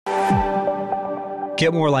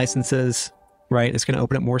get more licenses, right? It's going to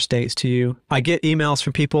open up more states to you. I get emails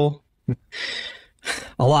from people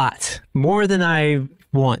a lot, more than I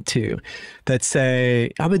want to, that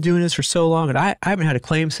say, I've been doing this for so long and I haven't had a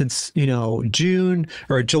claim since, June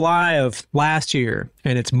or July of last year,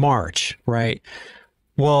 and it's March, right?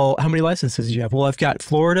 Well, how many licenses do you have? Well, I've got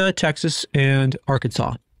Florida, Texas, and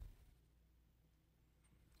Arkansas.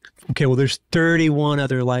 Okay, well, there's 31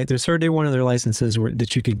 other licenses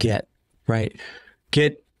that you could get, right?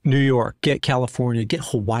 Get New York, get California, get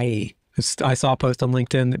Hawaii. I saw a post on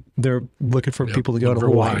LinkedIn that they're looking for people to go to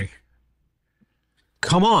Hawaii.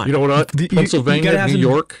 Come on. You know what? Pennsylvania, New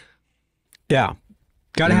York. Yeah.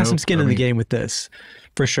 Got to have some skin in the game with this,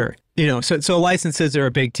 for sure. So licenses are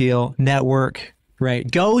a big deal. Network, right?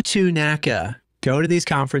 Go to NACA. Go to these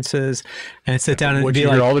conferences and sit down and be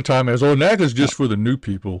like, all the time is, NACA's just for the new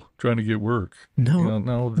people trying to get work. No.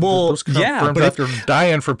 No. Well, those firms out there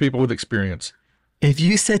dying for people with experience. If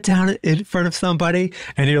you sit down in front of somebody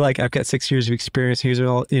and you're like, I've got 6 years of experience, here's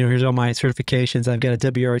all my certifications, I've got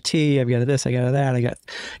a WRT, I've got this, I got that, I got,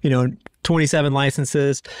 27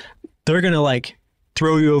 licenses, they're going to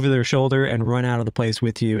throw you over their shoulder and run out of the place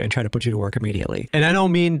with you and try to put you to work immediately. And I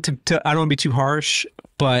don't mean I don't want to be too harsh,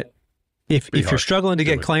 but if you're struggling to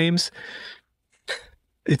get claims,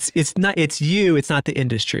 it's not the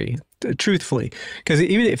industry, truthfully. Because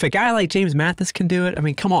even if a guy like James Mathis can do it, I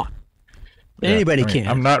mean, come on. Anybody can.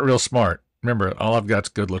 I'm not real smart. Remember, all I've got is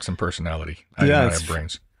good looks and personality. I do not have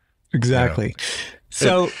brains. Exactly.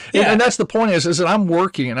 So, and that's the point is that I'm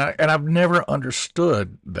working and I've never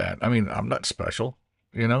understood that. I mean, I'm not special,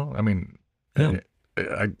 I mean,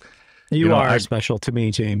 you are special to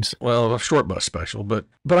me, James. Well, a short bus special, but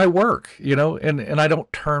I work, and I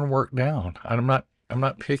don't turn work down. I'm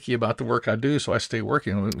not picky about the work I do, so I stay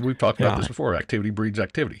working. We've talked about this before. Activity breeds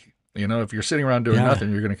activity. If you're sitting around doing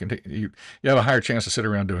nothing, you're going to continue. You have a higher chance to sit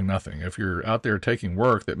around doing nothing. If you're out there taking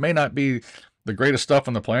work that may not be the greatest stuff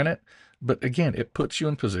on the planet, but again, it puts you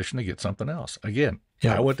in position to get something else. Again,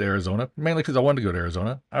 I went to Arizona mainly because I wanted to go to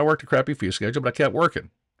Arizona. I worked a crappy fee schedule, but I kept working,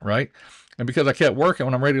 right? And because I kept working,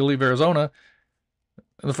 when I'm ready to leave Arizona,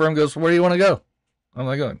 the firm goes, "Where do you want to go?" I'm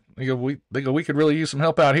like, going. They go, "We could really use some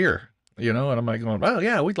help out here." And I'm like going, "Oh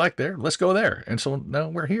yeah, we'd like there. Let's go there." And so now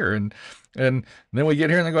we're here. And then we get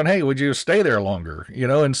here and they're going, "Hey, would you stay there longer?"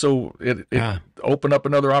 And so it opened up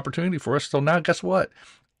another opportunity for us. So now guess what?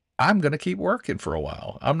 I'm going to keep working for a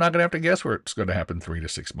while. I'm not going to have to guess where it's going to happen 3 to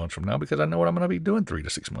 6 months from now, because I know what I'm going to be doing 3 to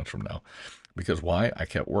 6 months from now. Because why? I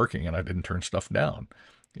kept working and I didn't turn stuff down,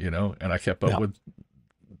 and I kept up with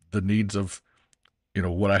the needs of,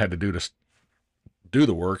 what I had to do to do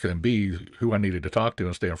the work, and be who I needed to talk to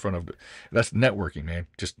and stay in front of. That's networking, man.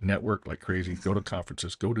 Just network like crazy. Go to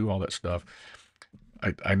conferences, go do all that stuff.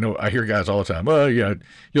 I know I hear guys all the time, "Oh yeah,"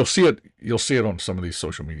 you'll see it on some of these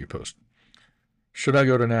social media posts. Should I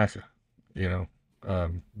go to NACA?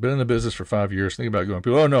 Been in the business for 5 years, think about going.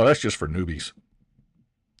 People, "Oh no, that's just for newbies."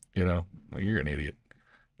 Well, you're an idiot.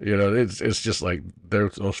 It's just like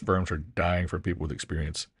those firms are dying for people with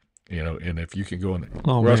experience. And if you can go in,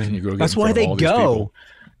 where else can you go? That's why they go.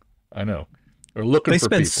 I know. They're looking for people.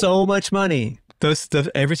 They spend so much money.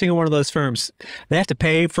 Every single one of those firms, they have to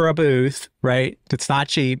pay for a booth, right? It's not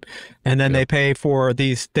cheap. And then they pay for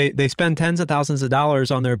these, they spend tens of thousands of dollars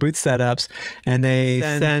on their booth setups, and they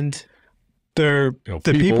send the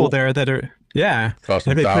people there that are, they put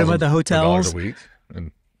them at the hotels. A week,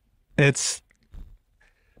 and it's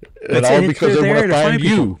all because they want to find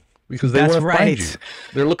you. Because they want to find you.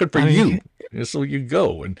 They're looking for you. So you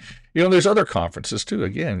go. And, there's other conferences too.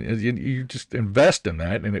 Again, you just invest in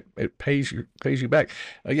that, and it pays you back.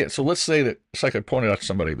 Again, so let's say that, it's like I pointed out to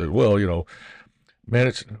somebody that, well, man,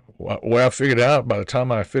 it's what I figured out by the time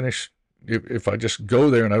I finish, if I just go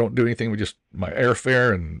there and I don't do anything with just my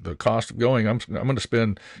airfare and the cost of going, I'm going to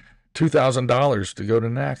spend $2,000 to go to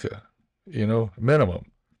NACA,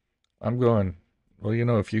 minimum. I'm going, well,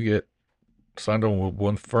 if you get signed on with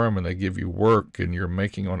one firm and they give you work and you're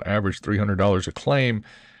making on average $300 a claim,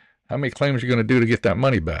 how many claims are you going to do to get that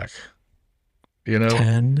money back?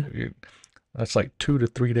 10. That's like 2 to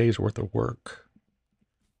 3 days worth of work.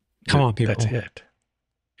 Come on, people. That's it.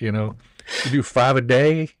 You do 5 a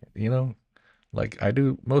day, like I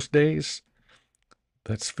do most days.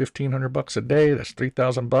 That's $1,500 a day. That's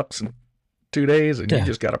 $3,000 in 2 days, and you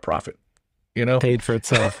just got a profit. Paid for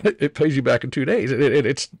itself. It pays you back in 2 days.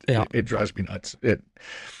 It drives me nuts.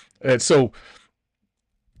 And so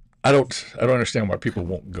I don't understand why people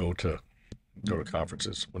won't go to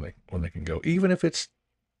conferences when they can go, even if it's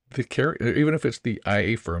the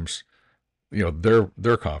IA firms,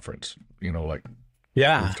 their conference, like we've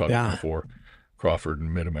talked about before. Crawford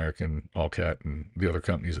and Mid-American, Allcat, and the other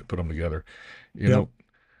companies that put them together. You Yep. know,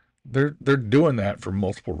 they're doing that for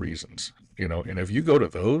multiple reasons. And if you go to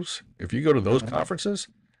those conferences,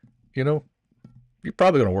 you're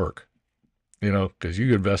probably going to work. Because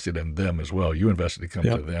you invested in them as well. You invested to come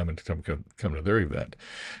to them and to come to their event.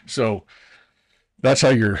 So that's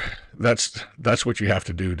that's what you have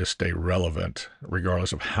to do to stay relevant,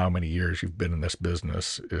 regardless of how many years you've been in this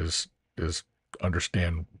business. Is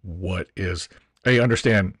understand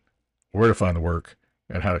understand where to find the work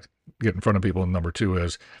and how to get in front of people. And number two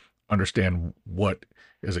is understand what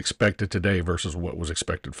is expected today versus what was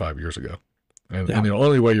expected 5 years ago. And the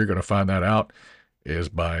only way you're going to find that out is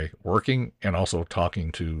by working and also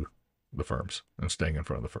talking to the firms and staying in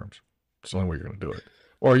front of the firms. It's the only way you're going to do it.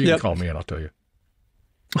 Or you can call me and I'll tell you.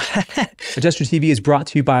 Adjuster TV is brought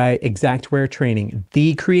to you by Xactware Training,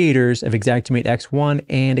 the creators of Xactimate X1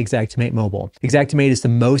 and Xactimate Mobile. Xactimate is the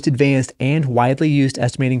most advanced and widely used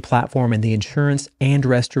estimating platform in the insurance and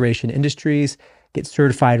restoration industries. Get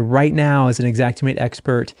certified right now as an Xactimate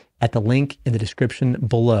expert at the link in the description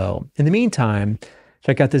below. In the meantime,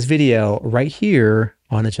 check out this video right here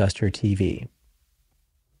on Adjuster TV.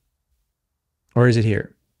 Or is it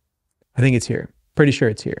here? I think it's here. Pretty sure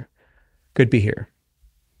it's here. Could be here.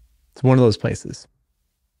 It's one of those places.